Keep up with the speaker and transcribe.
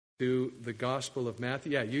To the Gospel of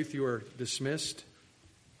Matthew. Yeah, youth, you are dismissed.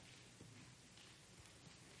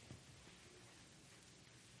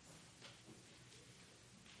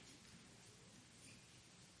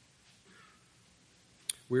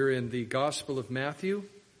 We're in the Gospel of Matthew,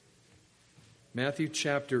 Matthew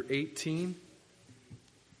chapter 18,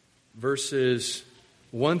 verses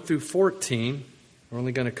 1 through 14. We're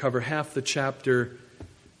only going to cover half the chapter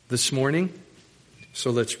this morning.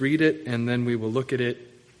 So let's read it, and then we will look at it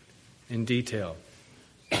in detail.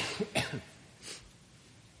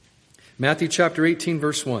 Matthew chapter 18,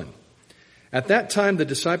 verse 1. At that time the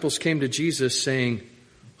disciples came to Jesus, saying,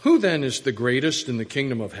 "Who then is the greatest in the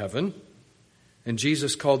kingdom of heaven?" And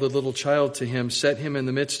Jesus called a little child to him, set him in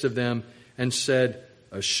the midst of them, and said,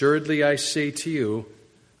 "Assuredly I say to you,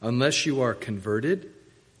 unless you are converted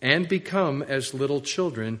and become as little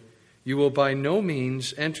children, you will by no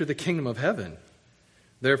means enter the kingdom of heaven.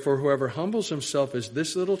 Therefore, whoever humbles himself as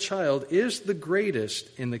this little child is the greatest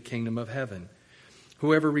in the kingdom of heaven.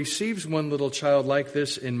 Whoever receives one little child like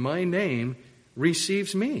this in my name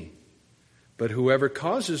receives me. But whoever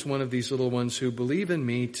causes one of these little ones who believe in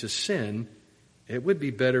me to sin, it would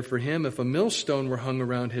be better for him if a millstone were hung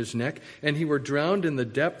around his neck and he were drowned in the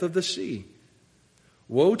depth of the sea.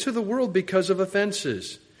 Woe to the world because of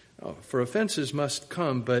offenses. For offenses must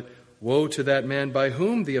come, but woe to that man by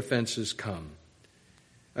whom the offenses come.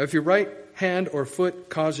 If your right hand or foot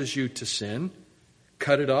causes you to sin,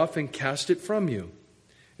 cut it off and cast it from you.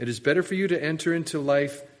 It is better for you to enter into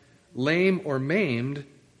life lame or maimed,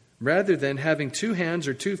 rather than having 2 hands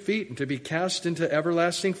or 2 feet and to be cast into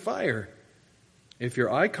everlasting fire. If your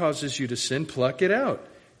eye causes you to sin, pluck it out,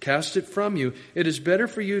 cast it from you. It is better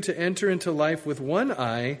for you to enter into life with 1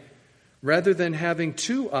 eye, rather than having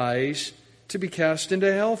 2 eyes to be cast into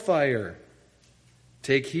hellfire.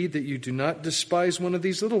 Take heed that you do not despise one of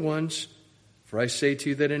these little ones, for I say to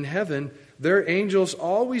you that in heaven their angels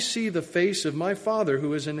always see the face of my Father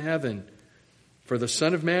who is in heaven. For the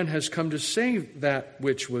Son of Man has come to save that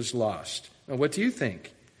which was lost." Now what do you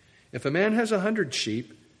think? If a man has 100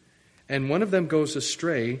 sheep, and one of them goes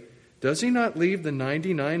astray, does he not leave the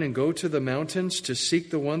 99 and go to the mountains to seek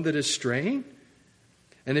the one that is straying?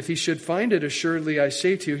 And if he should find it, assuredly I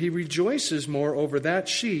say to you, he rejoices more over that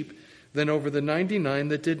sheep than over the 99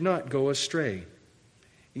 that did not go astray.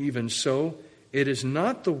 Even so, it is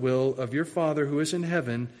not the will of your Father who is in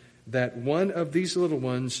heaven that one of these little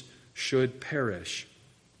ones should perish.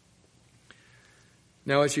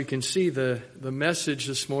 Now, as you can see, the message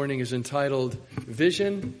this morning is entitled,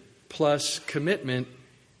 Vision plus Commitment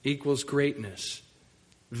equals Greatness.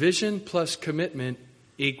 Vision plus commitment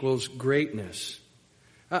equals greatness.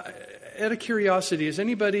 Out of curiosity, has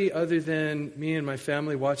anybody other than me and my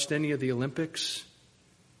family watched any of the Olympics?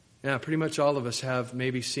 Yeah, pretty much all of us have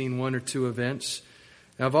maybe seen 1 or 2 events.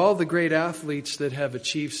 Now, of all the great athletes that have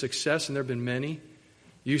achieved success, and there have been many,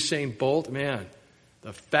 Usain Bolt, man,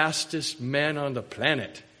 the fastest man on the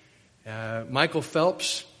planet. Michael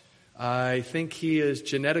Phelps, I think he is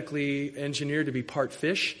genetically engineered to be part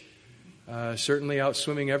fish, certainly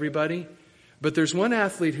outswimming everybody. But there's one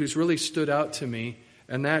athlete who's really stood out to me,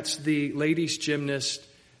 and that's the ladies gymnast,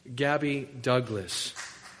 Gabby Douglas.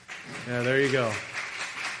 Yeah, there you go.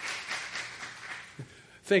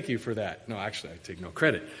 Thank you for that. No, actually, I take no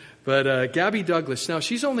credit. But Gabby Douglas, now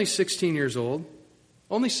she's only 16 years old,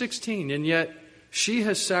 only 16, and yet she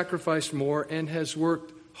has sacrificed more and has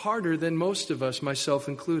worked harder than most of us, myself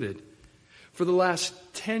included. For the last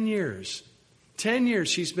 10 years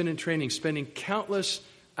she's been in training, spending countless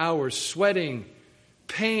hours sweating,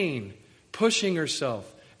 pain, pushing herself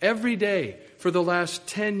every day for the last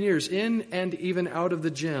 10 years, in and even out of the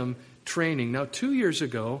gym, training. Now, 2 years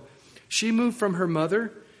ago, she moved from her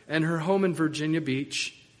mother and her home in Virginia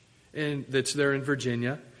Beach, that's there in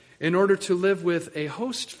Virginia, in order to live with a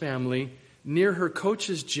host family near her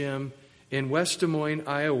coach's gym in West Des Moines,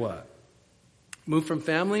 Iowa. Moved from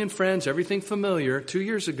family and friends, everything familiar, 2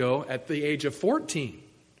 years ago at the age of 14,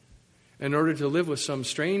 in order to live with some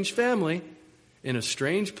strange family in a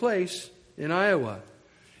strange place in Iowa.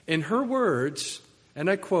 In her words, and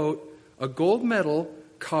I quote, "A gold medal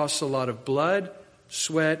costs a lot of blood,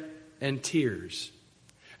 sweat, and tears.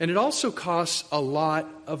 And it also costs a lot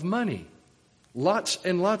of money. Lots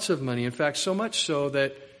and lots of money. In fact, so much so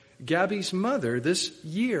that Gabby's mother this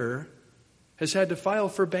year has had to file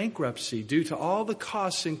for bankruptcy due to all the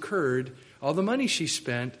costs incurred, all the money she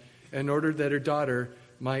spent in order that her daughter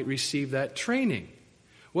might receive that training."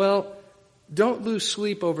 Well, don't lose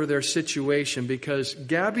sleep over their situation, because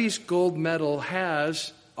Gabby's gold medal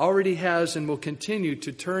already has and will continue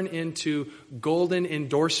to turn into golden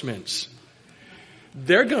endorsements.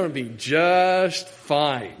 They're going to be just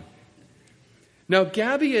fine. Now,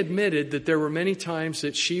 Gabby admitted that there were many times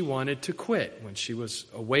that she wanted to quit. When she was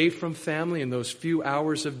away from family in those few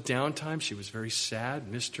hours of downtime, she was very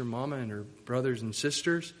sad, missed her mama and her brothers and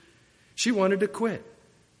sisters. She wanted to quit.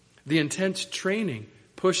 The intense training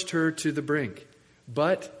pushed her to the brink,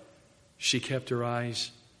 but she kept her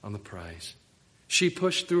eyes on the prize. She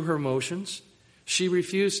pushed through her motions. She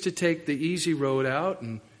refused to take the easy road out,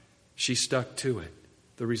 and she stuck to it.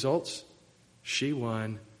 The results? She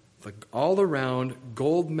won the all-around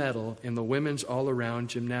gold medal in the women's all-around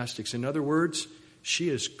gymnastics. In other words, she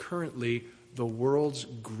is currently the world's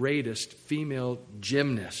greatest female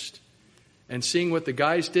gymnast. And seeing what the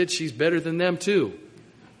guys did, she's better than them too.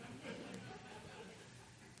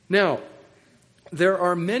 Now, there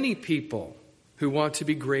are many people who want to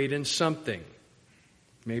be great in something.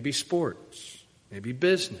 Maybe sports, maybe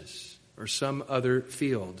business, or some other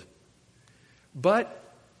field. But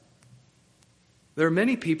there are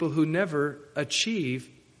many people who never achieve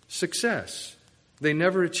success. They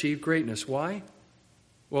never achieve greatness. Why?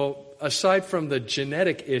 Well, aside from the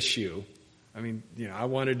genetic issue, I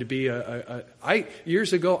wanted to be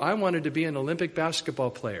years ago, I wanted to be an Olympic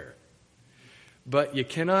basketball player. But you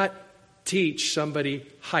cannot teach somebody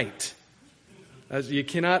height. You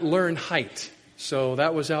cannot learn height. So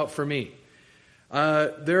that was out for me.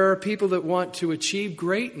 There are people that want to achieve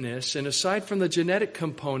greatness, and aside from the genetic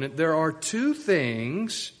component, there are two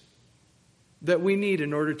things that we need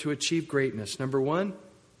in order to achieve greatness. Number one,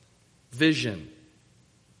 vision.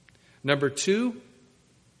 Number two,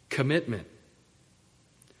 commitment.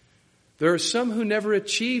 There are some who never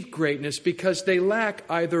achieve greatness because they lack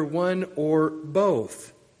either one or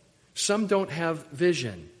both. Some don't have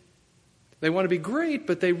vision. They want to be great,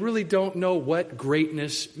 but they really don't know what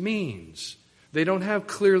greatness means. They don't have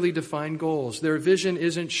clearly defined goals. Their vision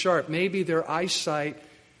isn't sharp. Maybe their eyesight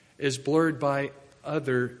is blurred by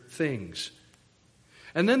other things.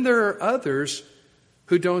 And then there are others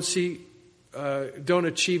who don't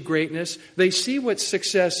achieve greatness. They see what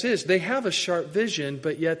success is. They have a sharp vision,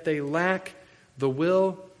 but yet they lack the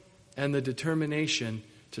will and the determination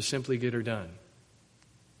to simply get her done.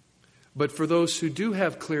 But for those who do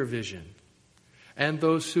have clear vision, and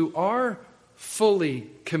those who are fully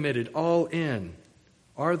committed, all in,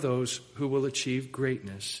 are those who will achieve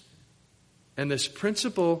greatness. And this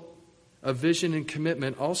principle of vision and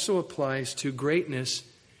commitment also applies to greatness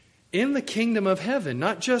in the kingdom of heaven,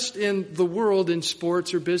 not just in the world, in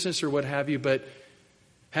sports or business or what have you, but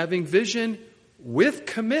having vision with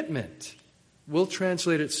commitment will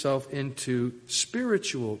translate itself into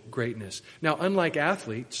spiritual greatness. Now, unlike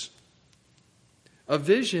athletes, a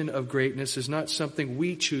vision of greatness is not something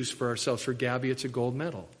we choose for ourselves. For Gabby, it's a gold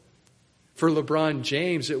medal. For LeBron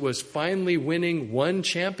James, it was finally winning one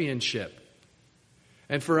championship.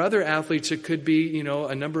 And for other athletes, it could be,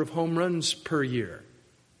 a number of home runs per year.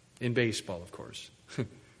 In baseball, of course.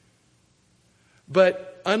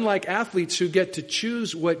 But unlike athletes who get to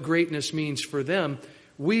choose what greatness means for them,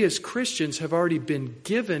 we as Christians have already been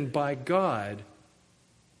given by God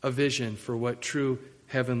a vision for what true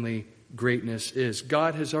heavenly greatness is.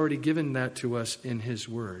 God has already given that to us in His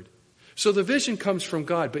Word. So the vision comes from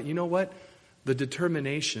God, but you know what? The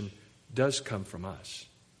determination does come from us.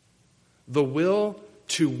 The will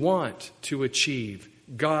to want to achieve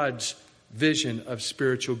God's vision of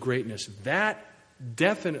spiritual greatness, that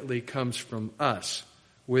definitely comes from us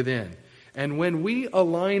within. And when we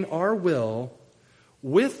align our will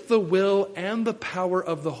with the will and the power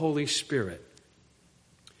of the Holy Spirit,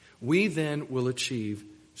 we then will achieve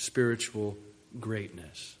spiritual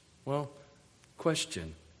greatness. Well,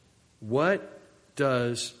 question. What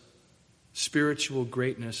does spiritual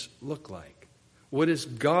greatness look like? What is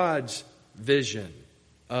God's vision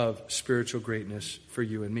of spiritual greatness for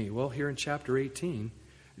you and me? Well, here in chapter 18,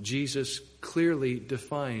 Jesus clearly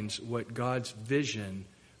defines what God's vision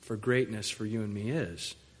for greatness for you and me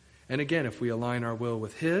is. And again, if we align our will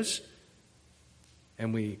with His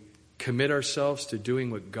and we commit ourselves to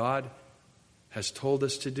doing what God has told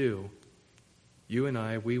us to do, you and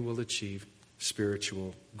I, we will achieve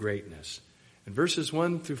spiritual greatness. In verses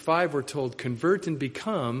 1 through 5, we're told, convert and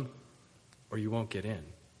become, or you won't get in.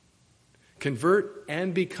 Convert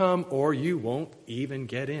and become, or you won't even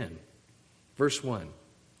get in. Verse 1.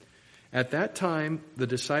 At that time, the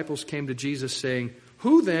disciples came to Jesus saying,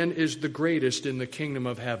 who then is the greatest in the kingdom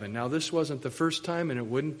of heaven? Now, this wasn't the first time, and it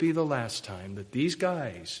wouldn't be the last time that these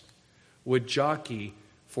guys would jockey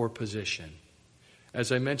for position.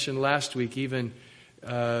 As I mentioned last week, even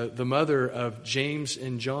the mother of James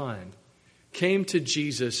and John came to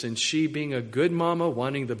Jesus, and she, being a good mama,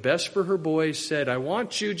 wanting the best for her boys, said, I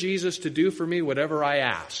want you, Jesus, to do for me whatever I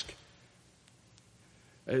ask.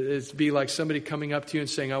 It'd be like somebody coming up to you and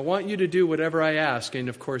saying, I want you to do whatever I ask. And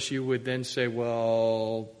of course you would then say,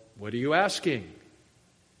 well, what are you asking?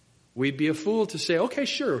 We'd be a fool to say, okay,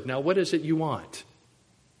 sure. Now what is it you want?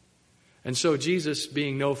 And so Jesus,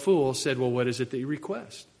 being no fool, said, well, what is it that you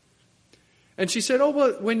request? And she said, oh,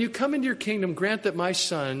 well, when you come into your kingdom, grant that my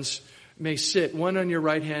sons may sit one on your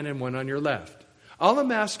right hand and one on your left. All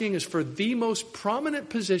I'm asking is for the most prominent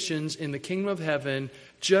positions in the kingdom of heaven,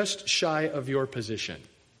 just shy of your position.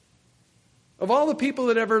 Of all the people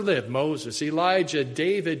that ever lived, Moses, Elijah,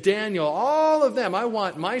 David, Daniel, all of them, I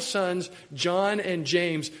want my sons, John and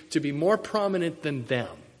James, to be more prominent than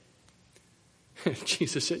them.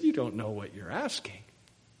 Jesus said, you don't know what you're asking.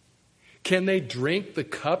 Can they drink the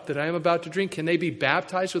cup that I am about to drink? Can they be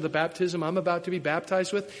baptized with the baptism I'm about to be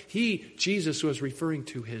baptized with? Jesus, was referring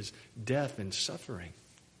to his death and suffering.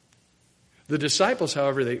 The disciples,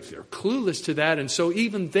 however, they're clueless to that. And so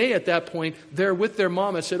even they, at that point, they're with their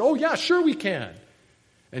mama, said, oh, yeah, sure we can.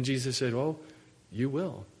 And Jesus said, oh, you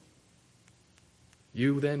will.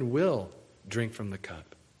 You then will drink from the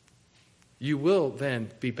cup. You will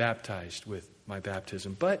then be baptized with my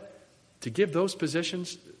baptism. But to give those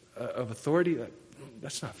positions of authority,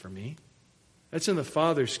 that's not for me. That's in the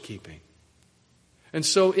Father's keeping. And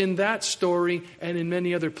so in that story and in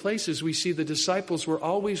many other places, we see the disciples were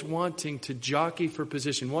always wanting to jockey for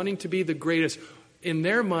position, wanting to be the greatest, in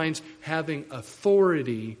their minds having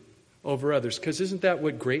authority over others. Because isn't that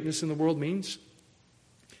what greatness in the world means?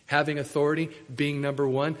 Having authority, being number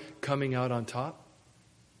one, coming out on top.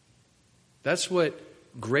 That's what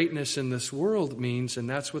greatness in this world means, and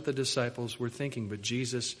that's what the disciples were thinking. But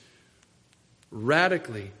Jesus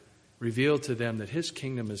radically revealed to them that his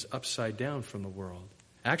kingdom is upside down from the world.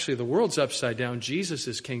 Actually, the world's upside down.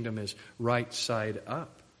 Jesus' kingdom is right side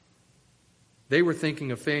up. They were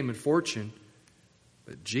thinking of fame and fortune,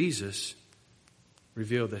 but Jesus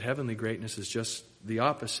revealed that heavenly greatness is just the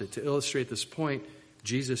opposite. To illustrate this point,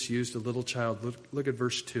 Jesus used a little child. Look at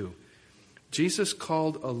verse 2. Jesus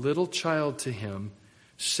called a little child to him,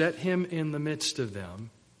 set him in the midst of them.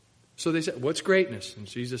 So they said, what's greatness? And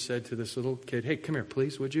Jesus said to this little kid, hey, come here,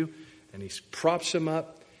 please, would you? And he props him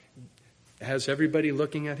up, has everybody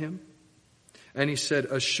looking at him. And he said,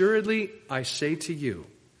 assuredly, I say to you,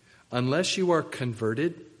 unless you are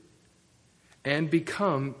converted and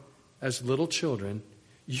become as little children,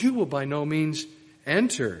 you will by no means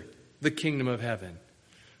enter the kingdom of heaven.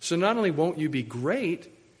 So not only won't you be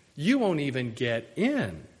great, you won't even get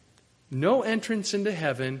in. No entrance into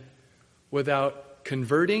heaven without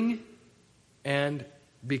converting and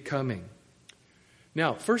becoming.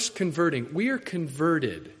 Now, first converting. We are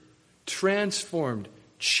converted, transformed,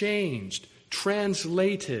 changed,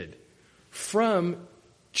 translated from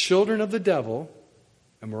children of the devil,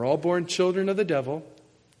 and we're all born children of the devil.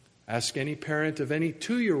 Ask any parent of any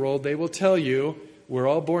 2-year-old, they will tell you, we're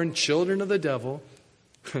all born children of the devil.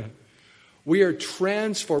 We are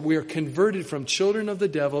transformed, we are converted from children of the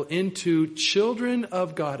devil into children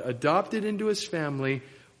of God, adopted into his family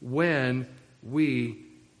when we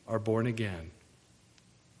are born again.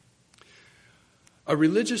 A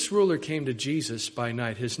religious ruler came to Jesus by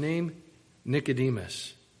night. His name,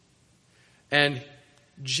 Nicodemus. And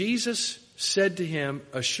Jesus said to him,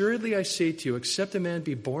 assuredly I say to you, except a man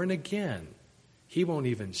be born again, he won't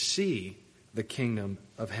even see the kingdom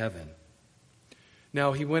of heaven.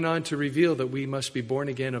 Now, he went on to reveal that we must be born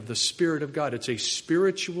again of the Spirit of God. It's a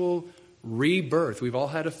spiritual rebirth. We've all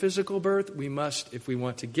had a physical birth. We must, if we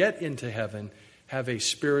want to get into heaven, have a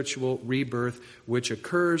spiritual rebirth, which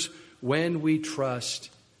occurs when we trust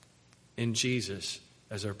in Jesus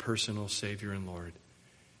as our personal Savior and Lord.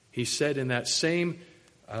 He said in that same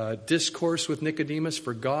discourse with Nicodemus,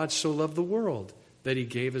 for God so loved the world that he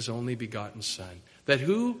gave his only begotten Son, that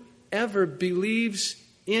whoever believes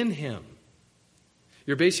in him.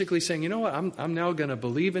 You're basically saying, you know what, I'm now going to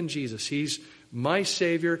believe in Jesus. He's my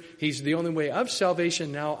Savior. He's the only way of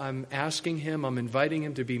salvation. Now I'm asking him, I'm inviting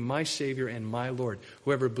him to be my Savior and my Lord.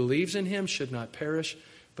 Whoever believes in him should not perish,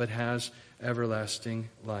 but has everlasting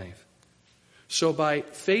life. So by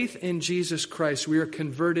faith in Jesus Christ, we are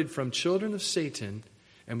converted from children of Satan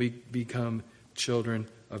and we become children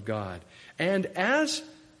of God. And as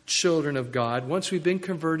children of God, once we've been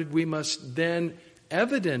converted, we must then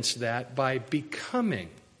evidence that by becoming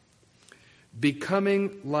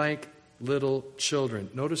like little children.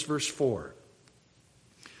 Notice verse 4.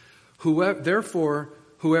 Therefore,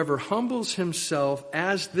 whoever humbles himself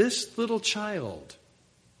as this little child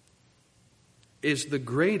is the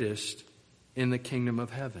greatest in the kingdom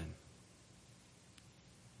of heaven.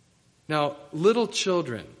 Now, little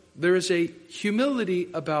children, there is a humility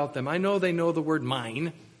about them. I know they know the word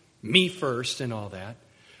mine, me first and all that.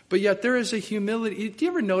 But yet there is a humility. Do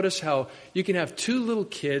you ever notice how you can have two little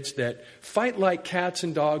kids that fight like cats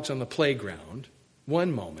and dogs on the playground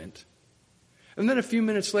one moment, and then a few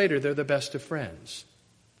minutes later they're the best of friends?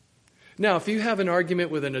 Now, if you have an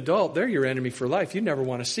argument with an adult, they're your enemy for life. You never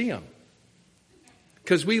want to see them.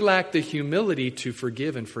 Because we lack the humility to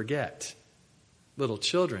forgive and forget. Little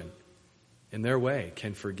children, in their way,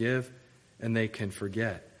 can forgive and they can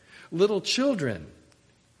forget. Little children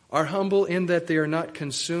are humble in that they are not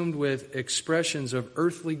consumed with expressions of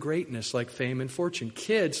earthly greatness like fame and fortune.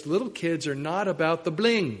 Little kids are not about the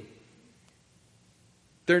bling.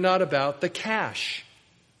 They're not about the cash.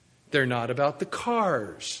 They're not about the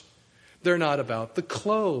cars. They're not about the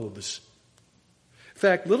clothes. In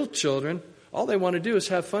fact, little children, all they want to do is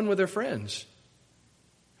have fun with their friends.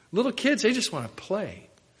 Little kids, they just want to play.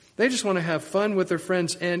 They just want to have fun with their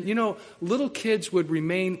friends. And, little kids would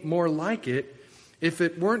remain more like it if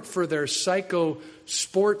it weren't for their psycho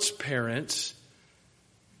sports parents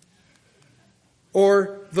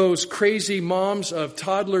or those crazy moms of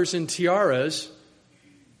toddlers and tiaras.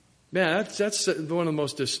 Man, that's one of the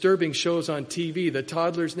most disturbing shows on TV, the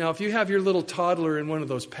toddlers. Now, if you have your little toddler in one of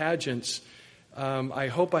those pageants, I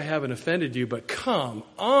hope I haven't offended you, but come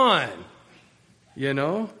on,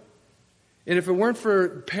 And if it weren't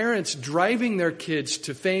for parents driving their kids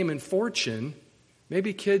to fame and fortune,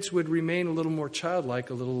 maybe kids would remain a little more childlike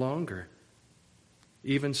a little longer.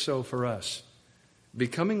 Even so for us,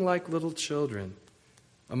 becoming like little children,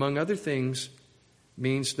 among other things,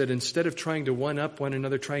 means that instead of trying to one-up one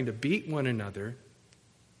another, trying to beat one another,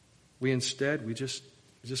 we just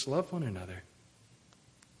love one another.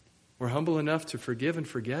 We're humble enough to forgive and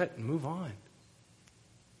forget and move on.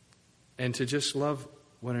 And to just love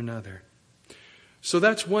one another. So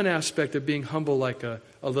that's one aspect of being humble like a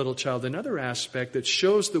little child. Another aspect that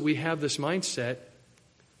shows that we have this mindset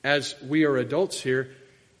as we are adults here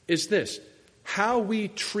is this. How we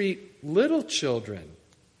treat little children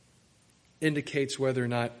indicates whether or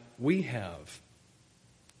not we have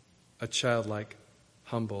a childlike,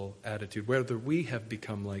 humble attitude, whether we have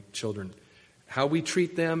become like children. How we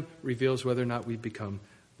treat them reveals whether or not we become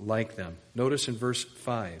like them. Notice in verse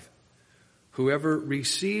 5, whoever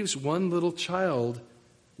receives one little child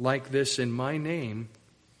like this in my name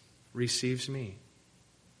receives me.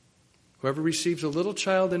 Whoever receives a little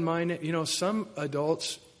child in my name, some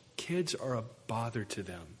adults, kids are a bother to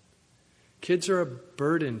them. Kids are a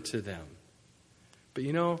burden to them. But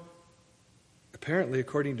apparently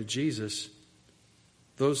according to Jesus,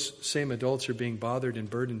 those same adults are being bothered and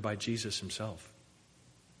burdened by Jesus himself.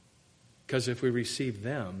 Because if we receive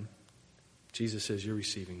them, Jesus says, you're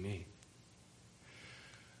receiving me.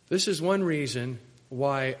 This is one reason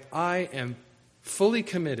why I am fully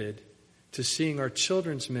committed to seeing our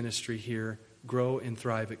children's ministry here grow and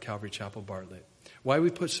thrive at Calvary Chapel Bartlett. Why we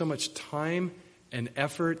put so much time and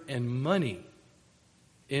effort and money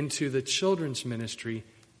into the children's ministry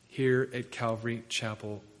here at Calvary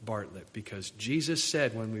Chapel Bartlett. Because Jesus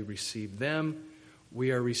said when we receive them,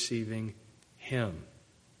 we are receiving him.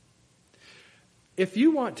 If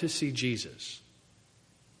you want to see Jesus,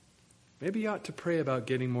 maybe you ought to pray about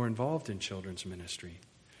getting more involved in children's ministry.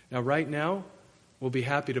 Now, right now, we'll be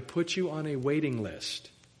happy to put you on a waiting list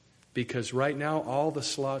because right now all the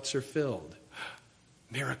slots are filled.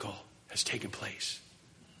 Miracle has taken place.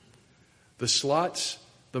 The slots,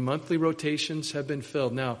 the monthly rotations have been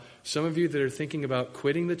filled. Now, some of you that are thinking about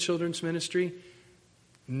quitting the children's ministry,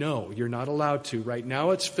 no, you're not allowed to. Right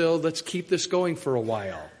now it's filled. Let's keep this going for a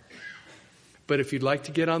while. But if you'd like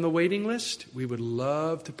to get on the waiting list, we would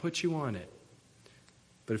love to put you on it.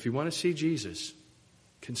 But if you want to see Jesus,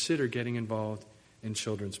 consider getting involved in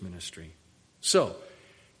children's ministry. So,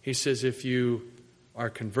 he says, if you are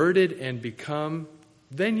converted and become,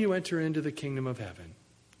 then you enter into the kingdom of heaven.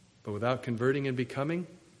 But without converting and becoming,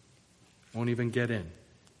 won't even get in.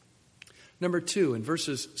 Number 2, in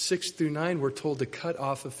verses 6 through 9, we're told to cut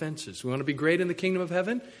off offenses. We want to be great in the kingdom of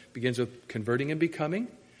heaven. Begins with converting and becoming.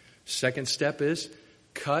 Second step is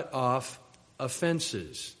cut off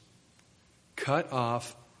offenses. Cut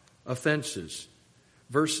off offenses.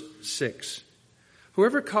 Verse 6.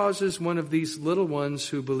 Whoever causes one of these little ones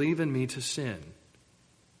who believe in me to sin,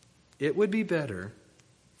 it would be better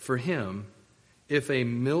for him if a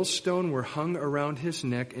millstone were hung around his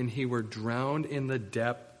neck and he were drowned in the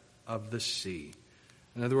depth of the sea.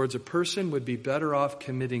 In other words, a person would be better off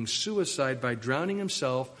committing suicide by drowning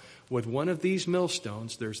himself with one of these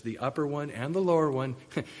millstones. There's the upper one and the lower one.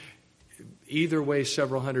 Either weighs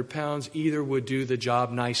several hundred pounds. Either would do the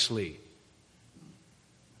job nicely.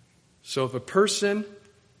 So if a person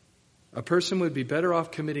would be better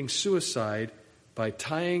off committing suicide by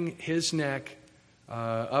tying his neck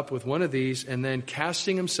up with one of these and then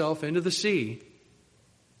casting himself into the sea,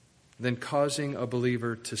 then causing a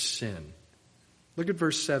believer to sin. Look at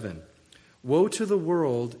verse 7. Woe to the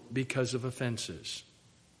world because of offenses.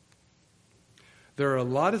 There are a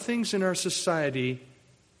lot of things in our society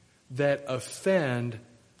that offend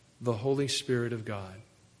the Holy Spirit of God,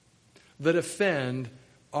 that offend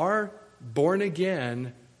our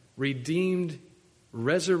born-again, redeemed,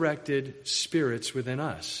 resurrected spirits within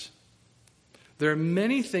us. There are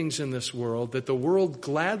many things in this world that the world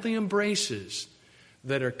gladly embraces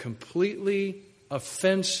that are completely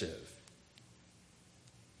offensive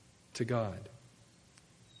to God.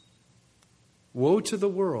 Woe to the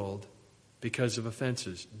world because of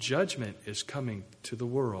offenses. Judgment is coming to the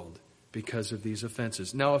world because of these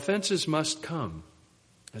offenses. Now, offenses must come.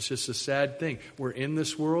 It's just a sad thing. We're in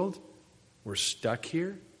this world. We're stuck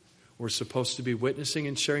here. We're supposed to be witnessing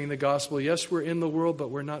and sharing the gospel. Yes, we're in the world, but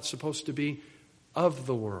we're not supposed to be of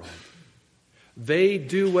the world. They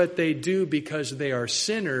do what they do because they are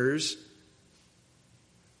sinners,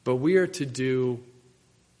 but we are to do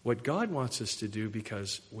what God wants us to do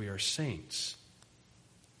because we are saints.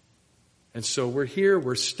 And so we're here,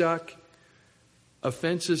 we're stuck.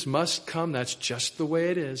 Offenses must come. That's just the way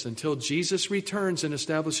it is. Until Jesus returns and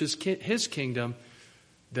establishes his kingdom,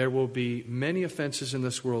 there will be many offenses in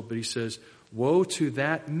this world. But he says, woe to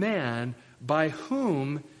that man by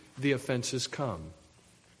whom the offenses come.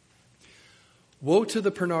 Woe to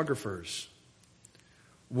the pornographers.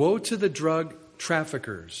 Woe to the drug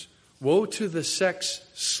traffickers. Woe to the sex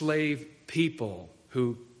slave people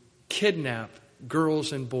who kidnap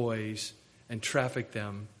girls and boys and traffic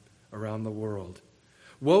them around the world.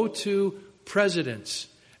 Woe to presidents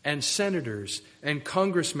and senators and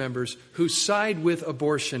Congress members who side with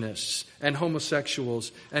abortionists and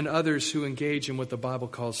homosexuals and others who engage in what the Bible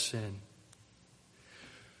calls sin.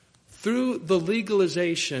 Through the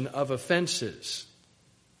legalization of offenses,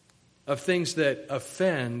 of things that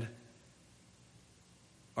offend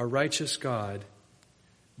our righteous God,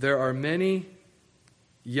 there are many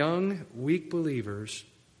young, weak believers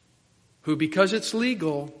who, because it's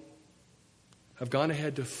legal, have gone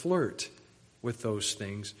ahead to flirt with those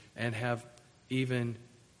things and have even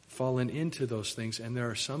fallen into those things. And there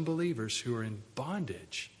are some believers who are in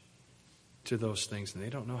bondage to those things, and they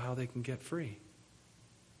don't know how they can get free.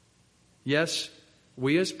 Yes,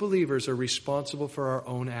 we as believers are responsible for our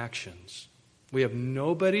own actions. We have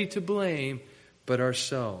nobody to blame but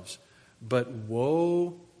ourselves. But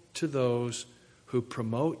woe to those who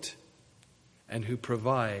promote and who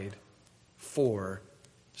provide for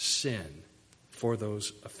sin, for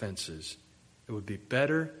those offenses. It would be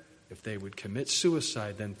better if they would commit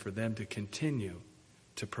suicide than for them to continue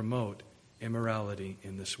to promote immorality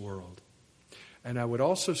in this world. And I would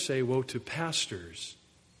also say woe to pastors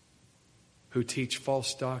who teach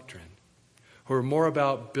false doctrine, who are more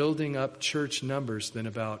about building up church numbers than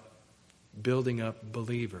about building up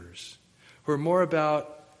believers, who are more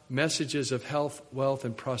about messages of health, wealth,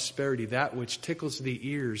 and prosperity, that which tickles the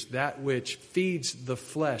ears, that which feeds the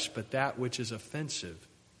flesh, but that which is offensive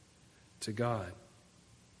to God.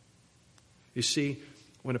 You see,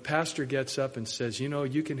 when a pastor gets up and says,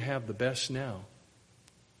 you can have the best now,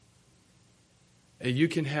 and you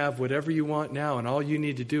can have whatever you want now, and all you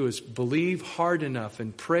need to do is believe hard enough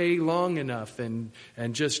and pray long enough and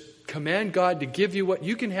just command God to give you what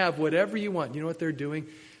you can have, whatever you want. You know what they're doing?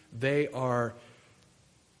 They are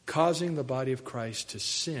causing the body of Christ to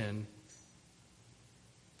sin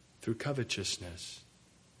through covetousness,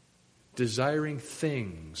 desiring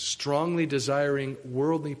things, strongly desiring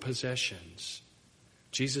worldly possessions.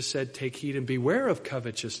 Jesus said, take heed and beware of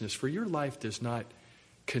covetousness, for your life does not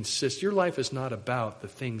consist. Your life is not about the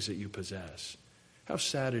things that you possess. How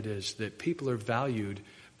sad it is that people are valued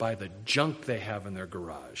by the junk they have in their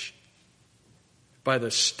garage, by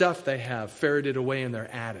the stuff they have ferreted away in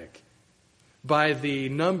their attic, by the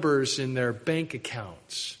numbers in their bank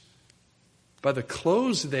accounts, by the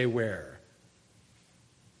clothes they wear.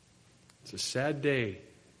 It's a sad day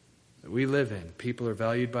that we live in. People are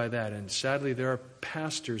valued by that. And sadly, there are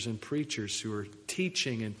pastors and preachers who are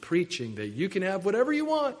teaching and preaching that you can have whatever you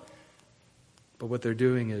want. But what they're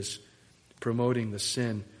doing is promoting the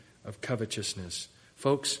sin of covetousness.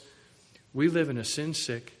 Folks, we live in a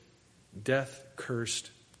sin-sick,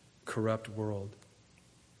 death-cursed, corrupt world.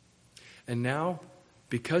 And now,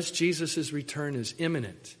 because Jesus' return is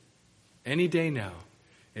imminent, any day now,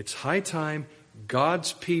 it's high time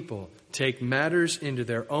God's people take matters into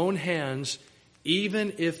their own hands,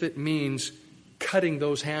 even if it means cutting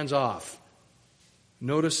those hands off.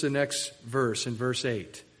 Notice the next verse in verse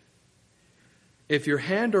 8. If your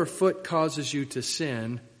hand or foot causes you to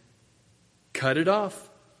sin, Cut it off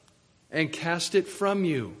and cast it from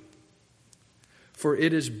you. For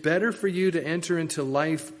it is better for you to enter into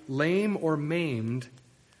life lame or maimed,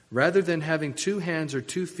 rather than having 2 hands or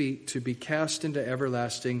 2 feet to be cast into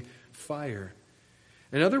everlasting fire.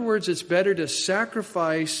 In other words, it's better to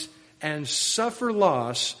sacrifice and suffer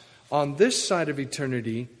loss on this side of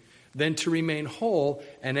eternity than to remain whole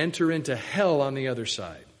and enter into hell on the other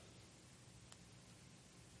side.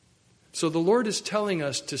 So the Lord is telling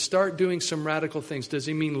us to start doing some radical things. Does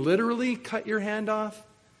he mean literally cut your hand off?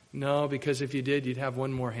 No, because if you did, you'd have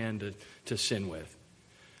one more hand to sin with.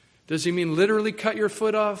 Does he mean literally cut your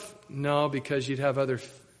foot off? No, because you'd have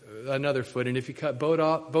another foot. And if you cut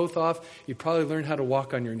both off, you'd probably learn how to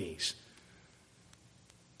walk on your knees,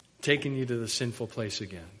 taking you to the sinful place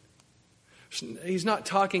again. He's not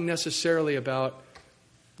talking necessarily about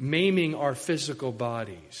maiming our physical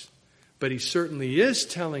bodies, but he certainly is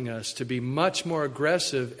telling us to be much more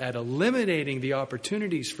aggressive at eliminating the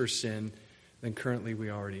opportunities for sin than currently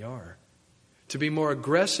we already are. To be more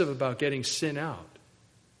aggressive about getting sin out.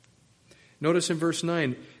 Notice in verse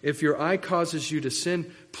 9, if your eye causes you to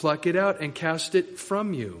sin, pluck it out and cast it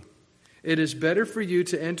from you. It is better for you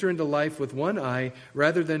to enter into life with 1 eye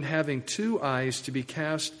rather than having 2 eyes to be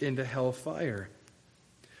cast into hell fire.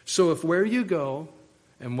 So if where you go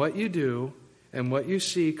and what you do and what you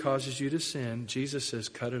see causes you to sin, Jesus says,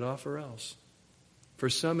 cut it off or else. For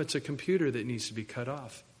some, it's a computer that needs to be cut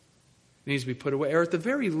off. It needs to be put away. Or at the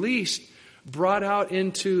very least, brought out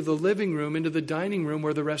into the living room, into the dining room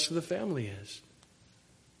where the rest of the family is.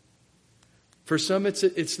 For some, it's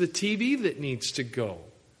the TV that needs to go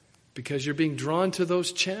because you're being drawn to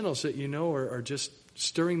those channels that you know are just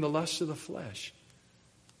stirring the lust of the flesh.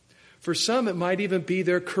 For some, it might even be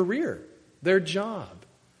their career, their job.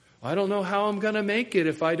 I don't know how I'm going to make it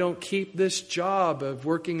if I don't keep this job of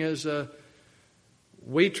working as a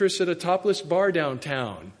waitress at a topless bar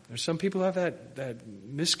downtown. There's some people have that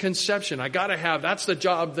misconception. I got to have, that's the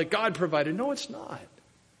job that God provided. No, it's not.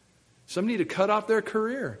 Some need to cut off their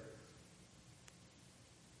career.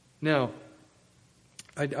 Now,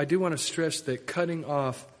 I do want to stress that cutting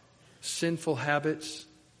off sinful habits,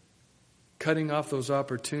 cutting off those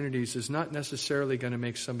opportunities is not necessarily going to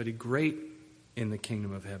make somebody great in the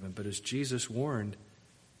kingdom of heaven. But as Jesus warned,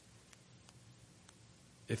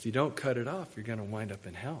 if you don't cut it off, you're going to wind up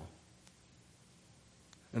in hell.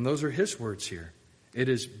 And those are his words here. It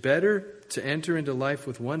is better to enter into life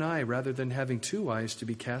with 1 eye rather than having 2 eyes to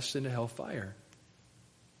be cast into hell fire.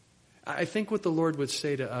 I think what the Lord would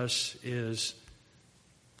say to us is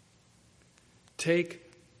take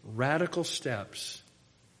radical steps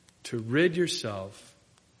to rid yourself,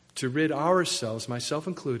 to rid ourselves, myself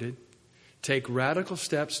included, take radical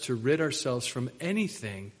steps to rid ourselves from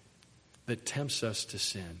anything that tempts us to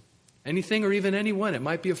sin. Anything or even anyone. It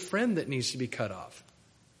might be a friend that needs to be cut off.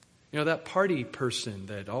 You know, that party person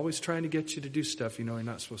that always trying to get you to do stuff you know you're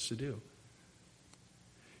not supposed to do.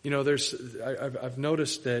 You know, I've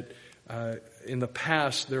noticed that in the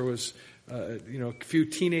past there was, a few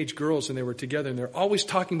teenage girls and they were together and they're always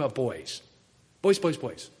talking about boys.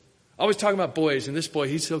 Boys. Always talking about boys, and this boy,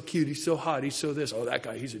 he's so cute, he's so hot, he's so this. Oh, that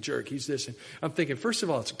guy, he's a jerk, he's this. And I'm thinking, first of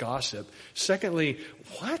all, it's gossip. Secondly,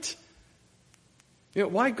 what? You know,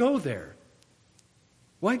 why go there?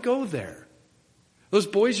 Why go there? Those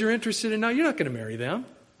boys you're interested in now, you're not going to marry them.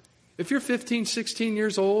 If you're 15, 16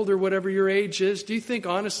 years old or whatever your age is, do you think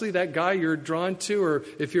honestly that guy you're drawn to, or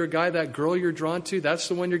if you're a guy, that girl you're drawn to, that's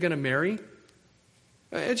the one you're going to marry?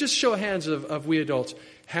 Just show hands of we adults.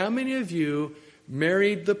 How many of you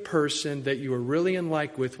married the person that you were really in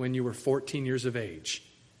like with when you were 14 years of age?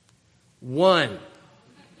 One.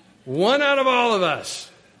 One out of all of us.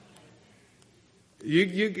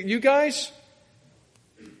 You guys?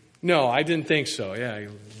 No, I didn't think so. Yeah,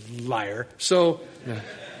 you liar. So,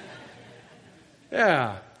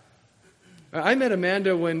 yeah. I met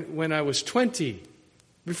Amanda when I was 20.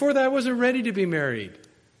 Before that, I wasn't ready to be married.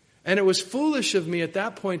 And it was foolish of me at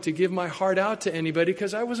that point to give my heart out to anybody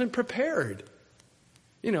because I wasn't prepared.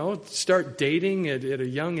 You know, start dating at a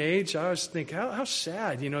young age. I always think, how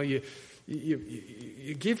sad. You know, you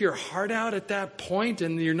give your heart out at that point,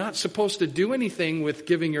 and you're not supposed to do anything with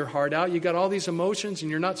giving your heart out. You got all these emotions,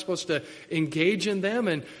 and you're not supposed to engage in them.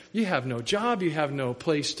 And you have no job, you have no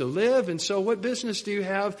place to live, and so what business do you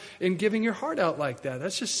have in giving your heart out like that?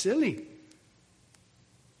 That's just silly.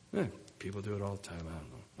 People do it all the time. I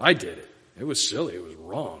don't know. I did it. It was silly. It was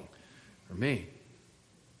wrong for me.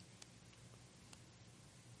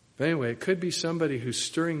 But anyway, it could be somebody who's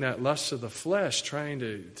stirring that lust of the flesh, trying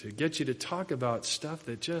to get you to talk about stuff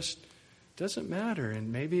that just doesn't matter.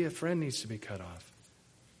 And maybe a friend needs to be cut off.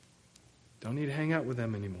 Don't need to hang out with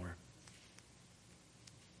them anymore.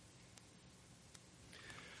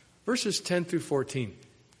 Verses 10 through 14.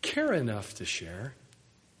 Care enough to share.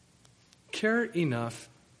 Care enough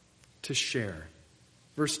to share.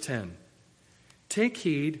 Verse 10. Take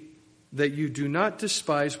heed that you do not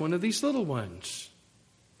despise one of these little ones.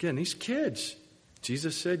 Again, these kids.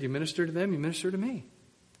 Jesus said, you minister to them, you minister to me.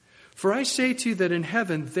 For I say to you that in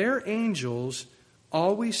heaven their angels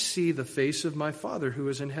always see the face of my Father who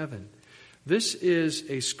is in heaven. This is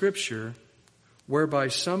a scripture whereby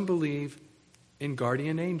some believe in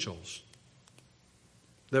guardian angels.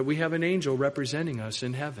 That we have an angel representing us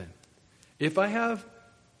in heaven. If I have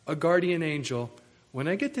a guardian angel, when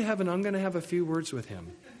I get to heaven, I'm going to have a few words with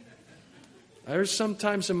him. There's some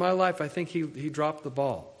times in my life I think he dropped the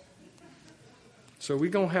ball. So we're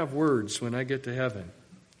going to have words when I get to heaven.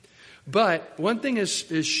 But one thing is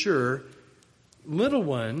sure, little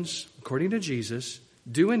ones, according to Jesus,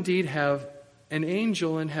 do indeed have an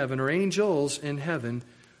angel in heaven, or angels in heaven,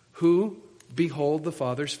 who behold the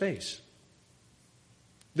Father's face.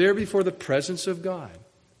 They're before the presence of God.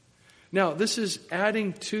 Now, this is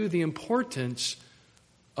adding to the importance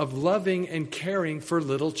of loving and caring for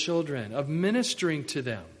little children, of ministering to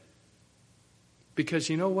them. Because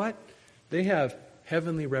you know what? They have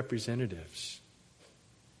heavenly representatives.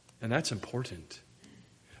 And that's important.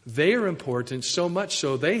 They are important, so much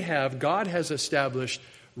so God has established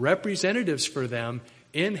representatives for them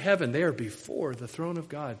in heaven. They are before the throne of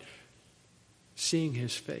God, seeing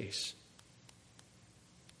His face.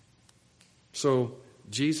 So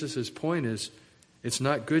Jesus' point is, it's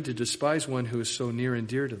not good to despise one who is so near and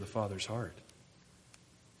dear to the Father's heart.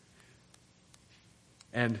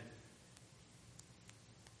 And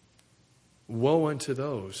woe unto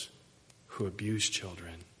those who abuse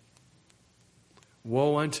children.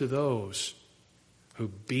 Woe unto those who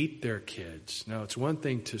beat their kids. Now, it's one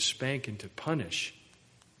thing to spank and to punish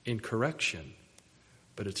in correction,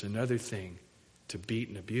 but it's another thing to beat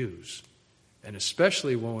and abuse. And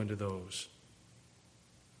especially woe unto those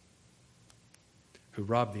who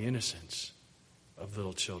rob the innocence of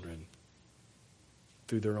little children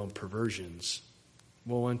through their own perversions.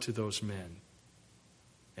 Woe unto those men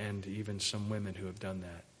and even some women who have done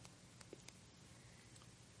that.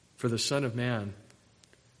 For the Son of Man,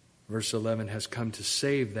 verse 11, has come to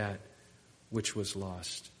save that which was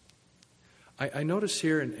lost. I notice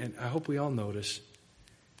here, and I hope we all notice,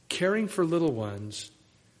 caring for little ones,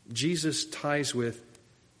 Jesus ties with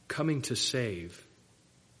coming to save.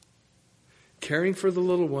 Caring for the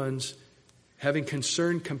little ones, having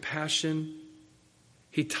concern, compassion,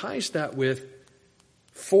 He ties that with,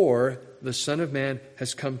 for the Son of Man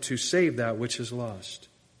has come to save that which is lost.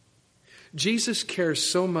 Jesus cares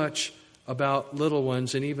so much about little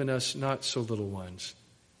ones, and even us not so little ones,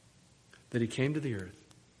 that He came to the earth,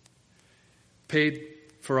 paid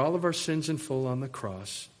for all of our sins in full on the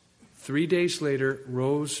cross, 3 days later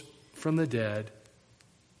rose from the dead,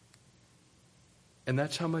 and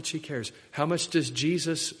that's how much He cares. How much does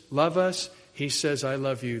Jesus love us? He says, I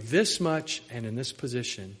love you this much, and in this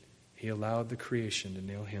position, He allowed the creation to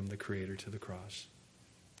nail Him, the Creator, to the cross.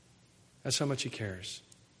 That's how much He cares.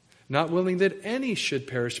 Not willing that any should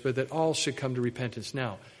perish, but that all should come to repentance.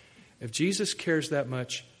 Now, if Jesus cares that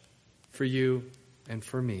much for you and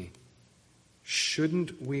for me,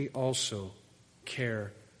 shouldn't we also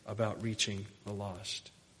care about reaching the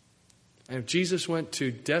lost? And if Jesus went to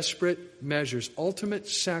desperate measures, ultimate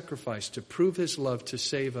sacrifice to prove His love to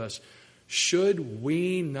save us, should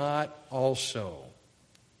we not also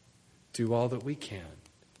do all that we can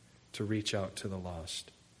to reach out to the lost?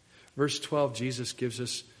 Verse 12, Jesus gives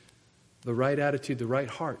us the right attitude, the right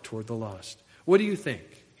heart toward the lost. What do you think?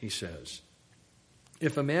 He says.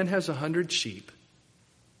 If a man has 100 sheep,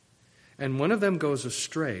 and one of them goes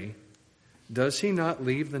astray, does he not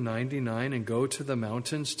leave the 99 and go to the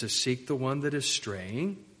mountains to seek the one that is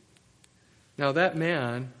straying? Now that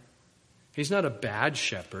man, he's not a bad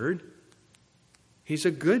shepherd. He's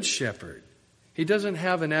a good shepherd. He doesn't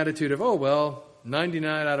have an attitude of,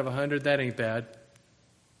 99 out of 100, that ain't bad.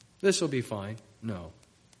 This will be fine. No.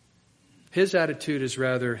 His attitude is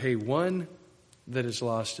rather, hey, one that is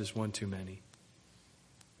lost is one too many.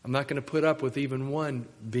 I'm not going to put up with even one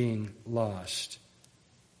being lost.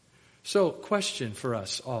 So, question for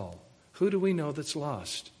us all. Who do we know that's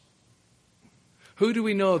lost? Who do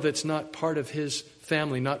we know that's not part of His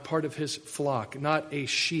family, not part of His flock, not a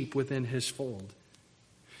sheep within His fold?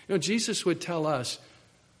 You know, Jesus would tell us,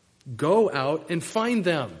 go out and find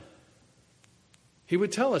them. He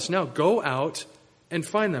would tell us, now go out and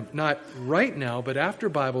find them. Not right now, but after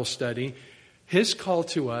Bible study, His call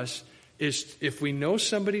to us is, if we know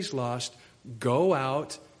somebody's lost, go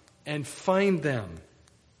out and find them.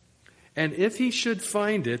 And if he should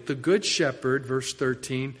find it, the good shepherd, verse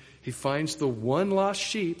 13, He finds the one lost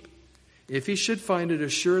sheep. If he should find it,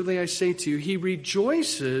 assuredly I say to you, he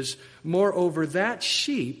rejoices more over that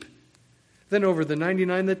sheep than over the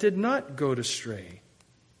 99 that did not go astray.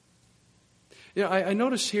 You know, I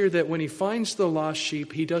notice here that when he finds the lost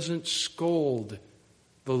sheep, he doesn't scold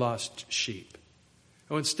the lost sheep.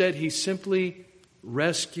 No, instead, he simply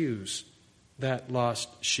rescues that lost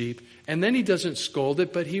sheep. And then he doesn't scold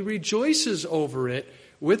it, but he rejoices over it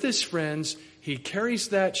with his friends. He carries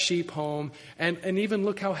that sheep home. And even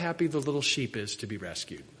look how happy the little sheep is to be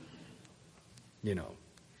rescued. You know.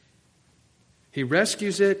 He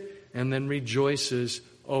rescues it and then rejoices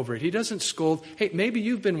over it. He doesn't scold. Hey, maybe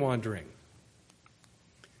you've been wandering.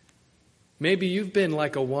 Maybe you've been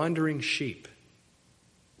like a wandering sheep.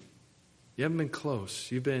 You haven't been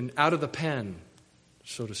close. You've been out of the pen,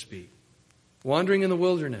 so to speak. Wandering in the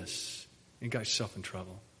wilderness. You got yourself in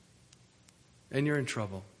trouble. And you're in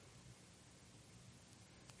trouble.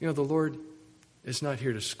 You know, the Lord is not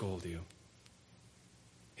here to scold you.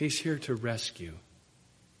 He's here to rescue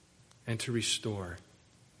and to restore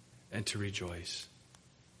and to rejoice.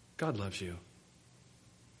 God loves you.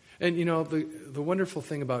 And you know, the wonderful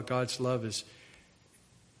thing about God's love is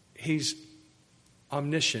He's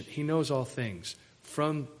omniscient. He knows all things.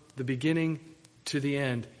 From the beginning to the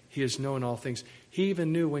end, He has known all things. He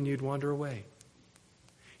even knew when you'd wander away.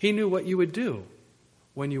 He knew what you would do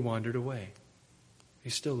when you wandered away.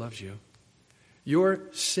 He still loves you. Your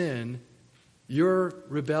sin, your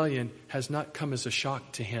rebellion has not come as a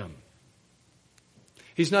shock to Him.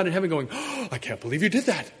 He's not in heaven going, "Oh, I can't believe you did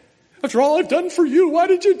that. After all I've done for you, why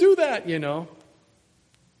did you do that?" You know.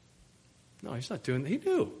 No, He's not doing that. He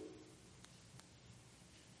knew.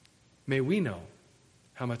 May we know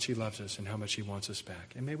how much He loves us and how much He wants us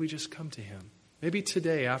back. And may we just come to Him. Maybe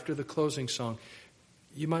today, after the closing song,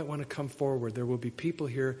 you might want to come forward. There will be people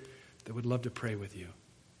here that would love to pray with you.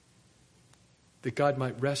 That God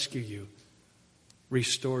might rescue you,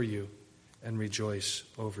 restore you, and rejoice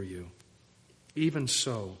over you. Even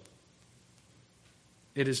so,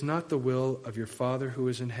 it is not the will of your Father who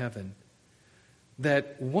is in heaven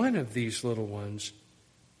that one of these little ones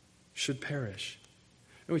should perish.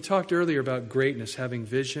 And we talked earlier about greatness, having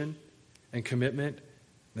vision and commitment.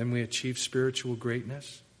 Then we achieve spiritual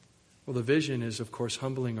greatness. Well, the vision is, of course,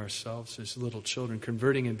 humbling ourselves as little children,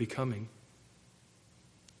 converting and becoming.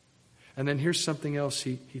 And then here's something else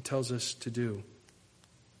he tells us to do.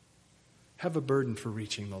 Have a burden for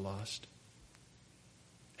reaching the lost.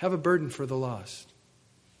 Have a burden for the lost.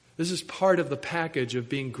 This is part of the package of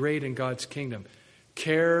being great in God's kingdom.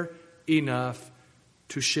 Care enough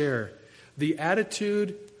to share. The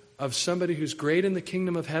attitude of somebody who's great in the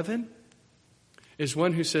kingdom of heaven is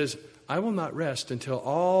one who says, I will not rest until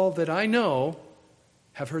all that I know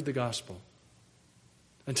have heard the gospel.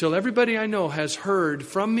 Until everybody I know has heard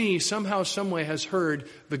from me, somehow, some way has heard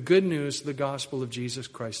the good news, the gospel of Jesus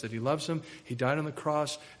Christ, that He loves them, He died on the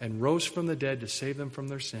cross and rose from the dead to save them from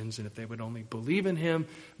their sins. And if they would only believe in Him,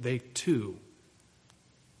 they too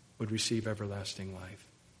would receive everlasting life.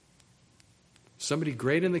 Somebody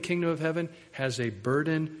great in the kingdom of heaven has a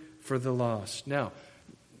burden for the lost. Now,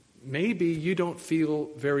 maybe you don't feel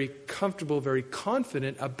very comfortable, very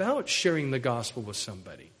confident about sharing the gospel with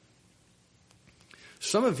somebody.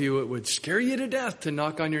 Some of you, it would scare you to death to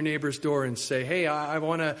knock on your neighbor's door and say, hey, I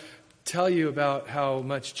want to tell you about how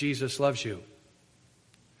much Jesus loves you.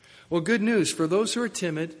 Well, good news for those who are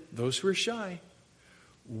timid, those who are shy.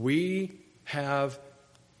 We have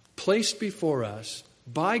placed before us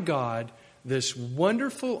by God this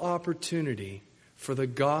wonderful opportunity for the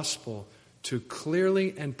gospel to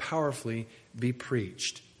clearly and powerfully be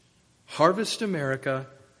preached. Harvest America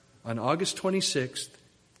on August 26th,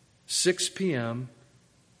 6 p.m.,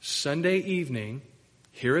 Sunday evening,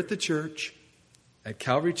 here at the church, at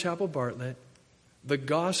Calvary Chapel, Bartlett. The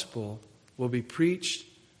gospel will be preached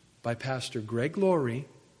by Pastor Greg Laurie,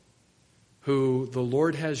 who the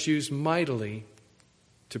Lord has used mightily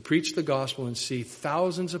to preach the gospel and see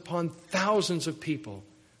thousands upon thousands of people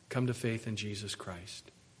come to faith in Jesus Christ.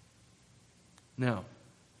 Now,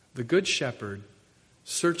 the Good Shepherd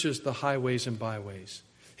searches the highways and byways.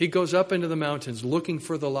 He goes up into the mountains looking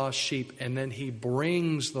for the lost sheep, and then He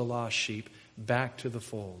brings the lost sheep back to the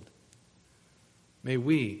fold. May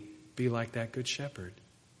we be like that Good Shepherd.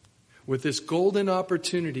 With this golden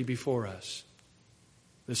opportunity before us,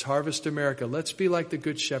 this Harvest America, let's be like the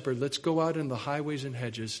Good Shepherd. Let's go out in the highways and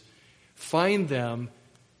hedges, find them,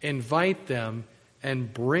 invite them,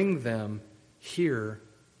 and bring them here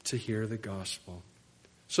to hear the gospel,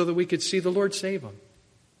 so that we could see the Lord save them,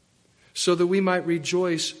 so that we might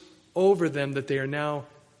rejoice over them that they are now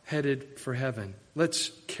headed for heaven. Let's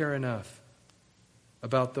care enough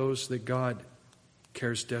about those that God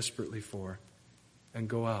cares desperately for, and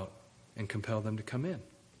go out and compel them to come in.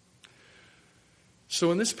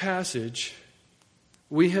 So in this passage,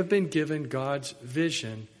 we have been given God's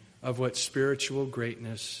vision of what spiritual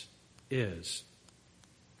greatness is.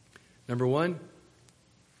 Number one,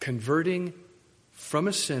 converting from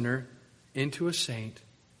a sinner into a saint,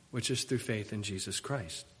 which is through faith in Jesus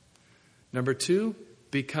Christ. Number two,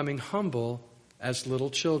 becoming humble as little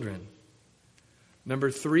children.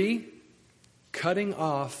 Number three, cutting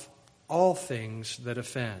off all things that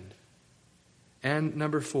offend. And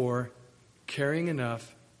number four, caring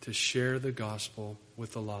enough to share the gospel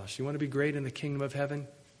with the lost. You want to be great in the kingdom of heaven?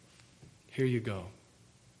 Here you go.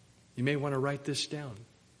 You may want to write this down.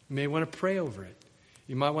 You may want to pray over it.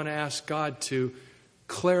 You might want to ask God to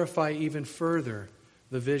clarify even further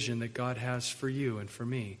the vision that God has for you and for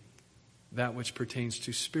me, that which pertains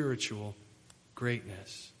to spiritual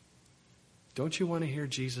greatness. Don't you want to hear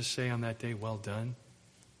Jesus say on that day, "Well done,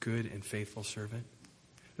 good and faithful servant"?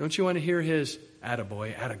 Don't you want to hear his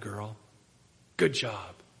attaboy, attagirl? Good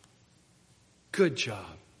job. Good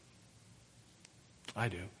job. I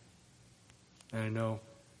do. And I know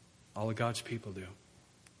all of God's people do.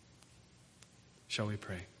 Shall we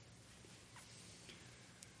pray?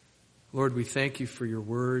 Lord, we thank you for your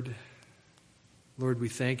word. Lord, we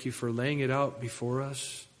thank you for laying it out before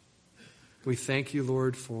us. We thank you,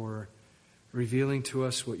 Lord, for revealing to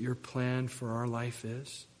us what your plan for our life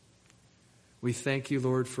is. We thank you,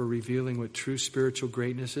 Lord, for revealing what true spiritual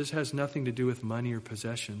greatness is. It has nothing to do with money or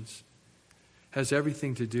possessions. It has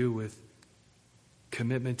everything to do with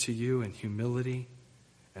commitment to you and humility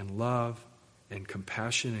and love and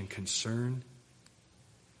compassion and concern.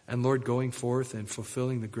 And Lord, going forth and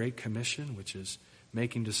fulfilling the Great Commission, which is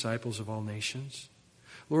making disciples of all nations.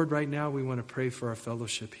 Lord, right now we want to pray for our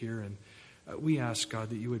fellowship here, and we ask, God,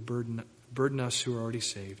 that you would burden us who are already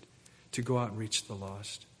saved to go out and reach the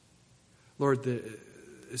lost. Lord,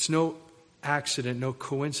 it's no accident, no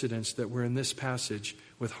coincidence that we're in this passage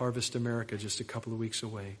with Harvest America just a couple of weeks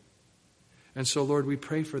away. And so, Lord, we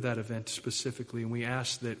pray for that event specifically, and we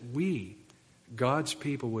ask that we, God's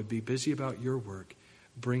people, would be busy about your work,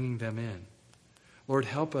 bringing them in. Lord,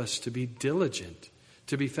 help us to be diligent,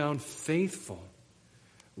 to be found faithful.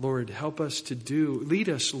 Lord, help us lead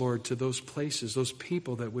us, Lord, to those places, those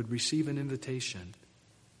people that would receive an invitation.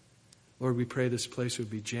 Lord, we pray this place would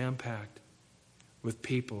be jam-packed with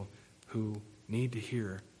people who need to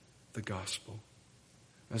hear the gospel.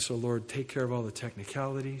 And so, Lord, take care of all the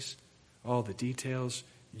technicalities, all the details.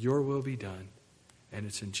 Your will be done. And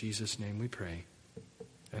it's in Jesus' name we pray.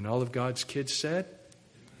 And all of God's kids said,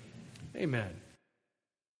 amen.